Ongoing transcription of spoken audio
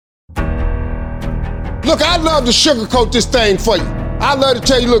Look, I'd love to sugarcoat this thing for you. I'd love to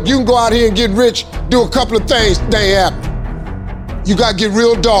tell you, look, you can go out here and get rich, do a couple of things, they ain't happen. You gotta get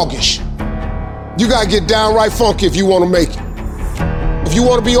real doggish. You gotta get downright funky if you wanna make it. If you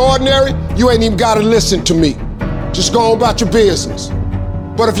wanna be ordinary, you ain't even gotta listen to me. Just go on about your business.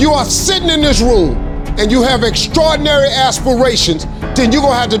 But if you are sitting in this room and you have extraordinary aspirations, then you're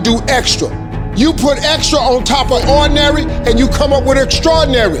gonna have to do extra. You put extra on top of ordinary and you come up with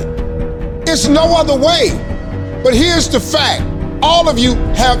extraordinary. It's no other way. But here's the fact. All of you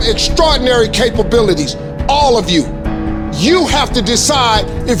have extraordinary capabilities. All of you. You have to decide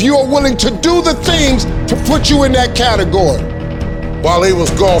if you are willing to do the things to put you in that category. While they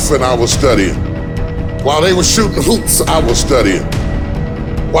was golfing, I was studying. While they was shooting hoops, I was studying.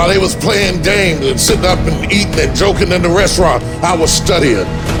 While they was playing games and sitting up and eating and joking in the restaurant, I was studying.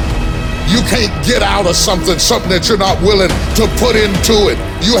 You can't get out of something that you're not willing to put into it.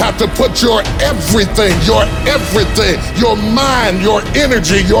 You have to put your everything, your mind, your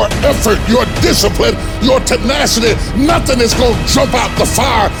energy, your effort, your discipline, your tenacity. Nothing is gonna jump out the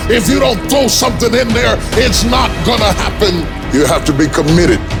fire if you don't throw something in there. It's not gonna happen. You have to be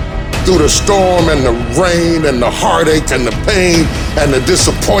committed through the storm and the rain and the heartache and the pain and the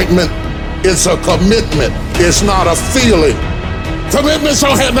disappointment. It's a commitment. It's not a feeling. Commitments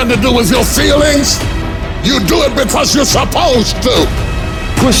don't have nothing to do with your feelings. You do it because you're supposed to.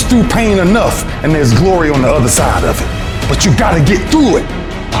 Push through pain enough and there's glory on the other side of it. But you gotta get through it.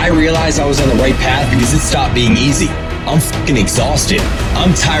 I realized I was on the right path because it stopped being easy. I'm fucking exhausted.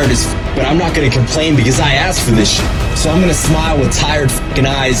 I'm tired as but I'm not gonna complain because I asked for this shit. So I'm gonna smile with tired fucking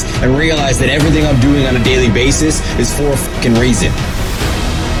eyes and realize that everything I'm doing on a daily basis is for a fucking reason.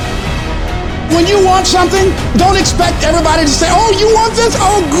 When you want something, don't expect everybody to say, oh, you want this?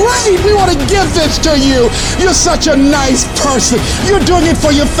 Oh, great, we want to give this to you. You're such a nice person. You're doing it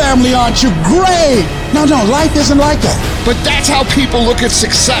for your family, aren't you? Great. No, life isn't like that. But that's how people look at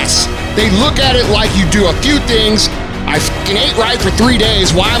success. They look at it like you do a few things. I fucking ate right for 3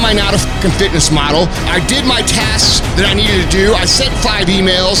 days. Why am I not a fucking fitness model? I did my tasks that I needed to do. I sent 5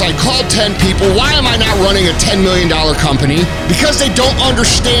 emails. I called 10 people. Why am I not running a $10 million company? Because they don't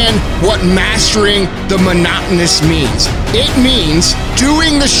understand what mastering the monotonous means. It means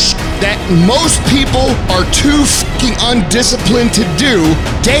doing the that most people are too fucking undisciplined to do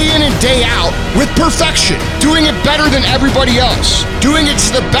day in and day out with perfection. Doing it better than everybody else. Doing it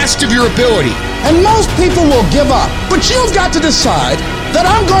to the best of your ability. And most people will give up. But you've got to decide that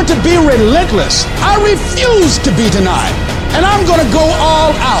I'm going to be relentless. I refuse to be denied. And I'm going to go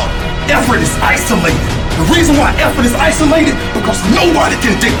all out. Effort is isolated. The reason why effort is isolated, because nobody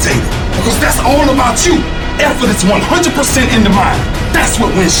can dictate it. Because that's all about you. Effort is 100% in the mind. That's what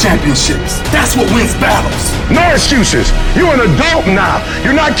wins championships. That's what wins battles. No excuses. You're an adult now.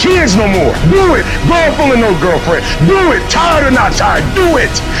 You're not kids no more. Do it. Girlfriend or no girlfriend. Do it. Tired or not tired. Do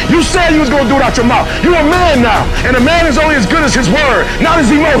it. You said you was going to do it out your mouth. You're a man now. And a man is only as good as his word, not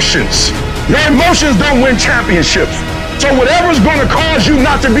his emotions. Your emotions don't win championships. So whatever's going to cause you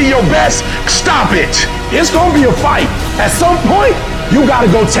not to be your best, stop it. It's going to be a fight. At some point, you got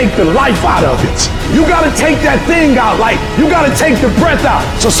to go take the life out of it. You got to take that thing out, like you got to take the breath out.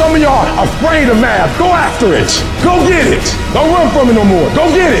 So some of y'all are afraid of math. Go after it. Go get it. Don't run from it no more.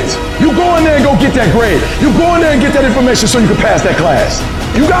 Go get it. You go in there and go get that grade. You go in there and get that information so you can pass that class.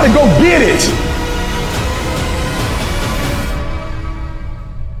 You got to go get it.